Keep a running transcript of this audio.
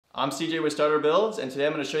I'm CJ with Starter Builds, and today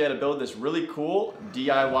I'm going to show you how to build this really cool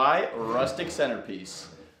DIY rustic centerpiece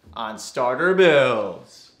on Starter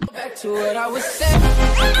Builds. Back to what I was saying.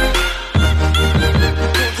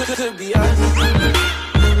 Could be us.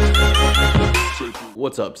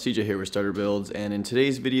 What's up, CJ here with Starter Builds, and in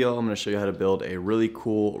today's video I'm going to show you how to build a really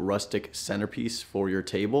cool rustic centerpiece for your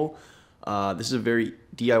table. This is a very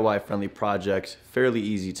DIY friendly project, fairly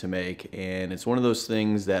easy to make, and it's one of those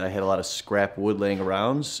things that I had a lot of scrap wood laying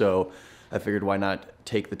around, so I figured why not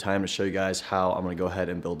take the time to show you guys how I'm going to go ahead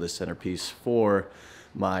and build this centerpiece for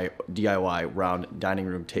my DIY round dining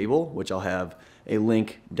room table, which I'll have a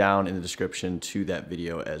link down in the description to that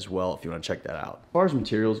video as well if you want to check that out. As far as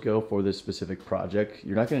materials go for this specific project,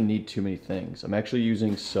 you're not going to need too many things. I'm actually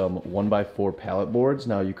using some 1x4 pallet boards.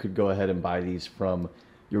 Now you could go ahead and buy these from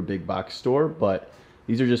your big box store, but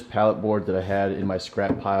these are just pallet boards that I had in my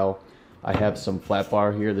scrap pile. I have some flat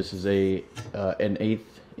bar here. This is an 1/8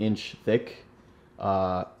 inch thick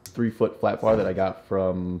 3-foot flat bar that I got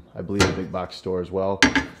from, I believe, a big box store as well.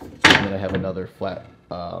 And then I have another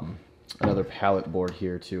another pallet board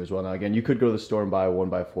here too as well. Now again, you could go to the store and buy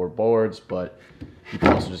 1x4 boards, but you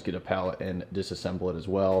can also just get a pallet and disassemble it as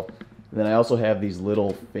well. And then I also have these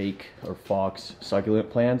little fake or fox succulent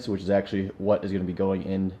plants, which is actually what is going to be going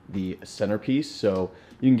in the centerpiece. So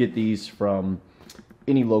you can get these from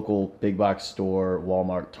any local big box store,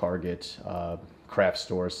 Walmart, Target, craft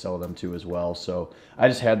stores sell them too as well. So I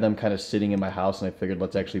just had them kind of sitting in my house, and I figured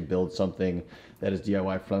let's actually build something that is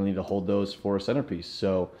DIY friendly to hold those for a centerpiece.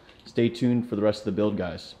 So stay tuned for the rest of the build,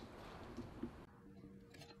 guys.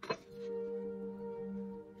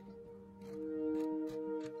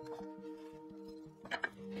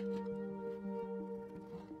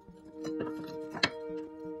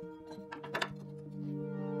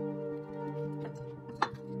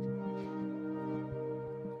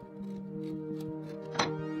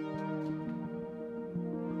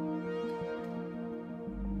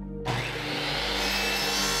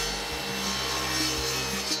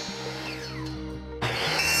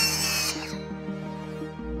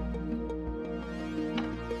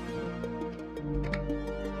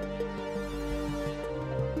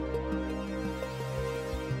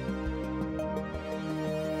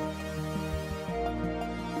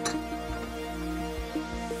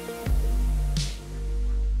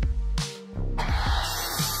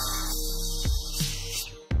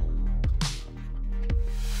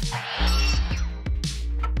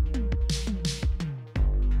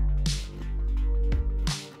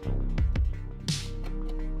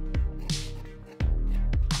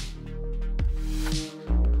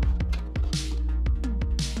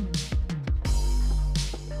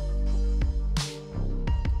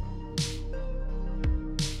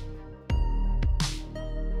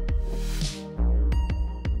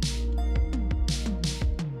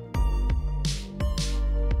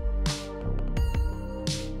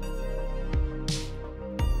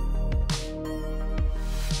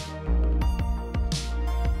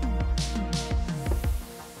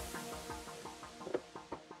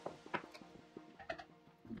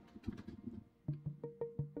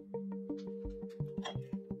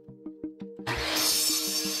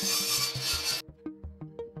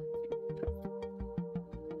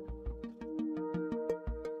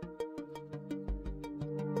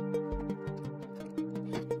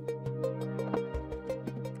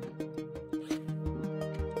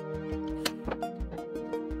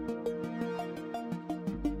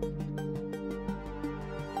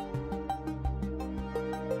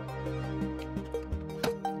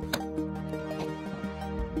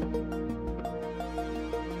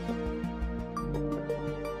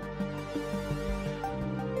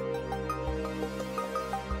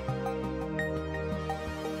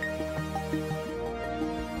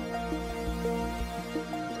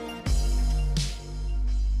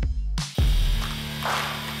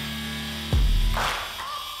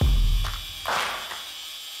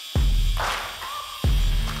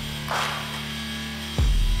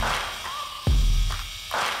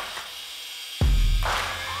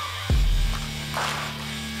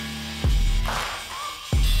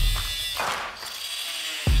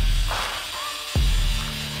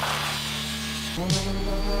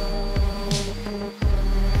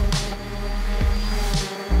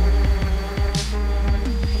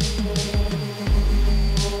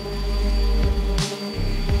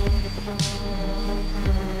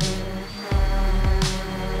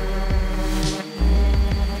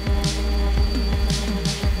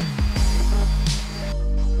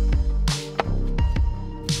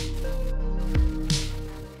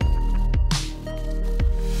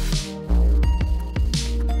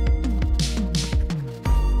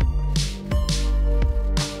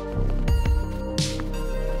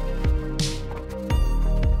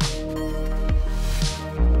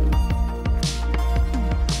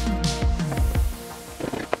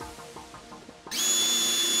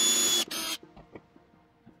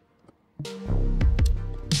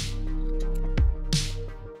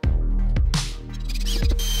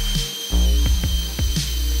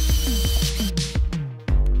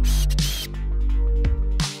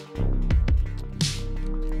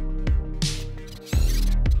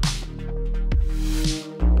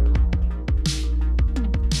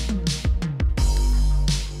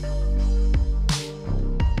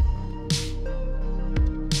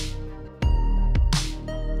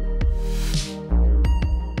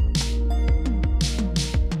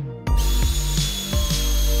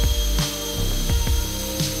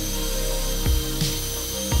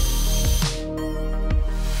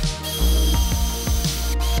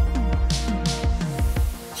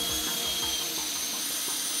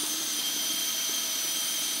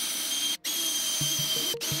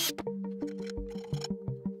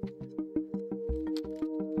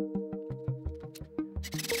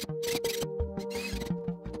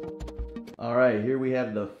 All right, here we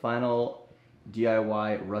have the final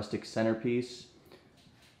DIY rustic centerpiece.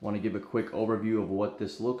 Want to give a quick overview of what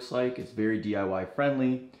this looks like. It's very DIY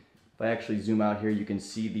friendly. If I actually zoom out here, you can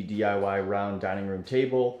see the DIY round dining room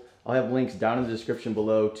table. I'll have links down in the description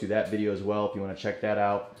below to that video as well if you want to check that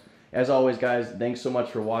out. As always, guys, thanks so much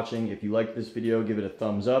for watching. If you liked this video, give it a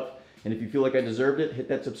thumbs up. And if you feel like I deserved it, hit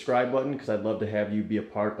that subscribe button because I'd love to have you be a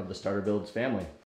part of the Starter Builds family.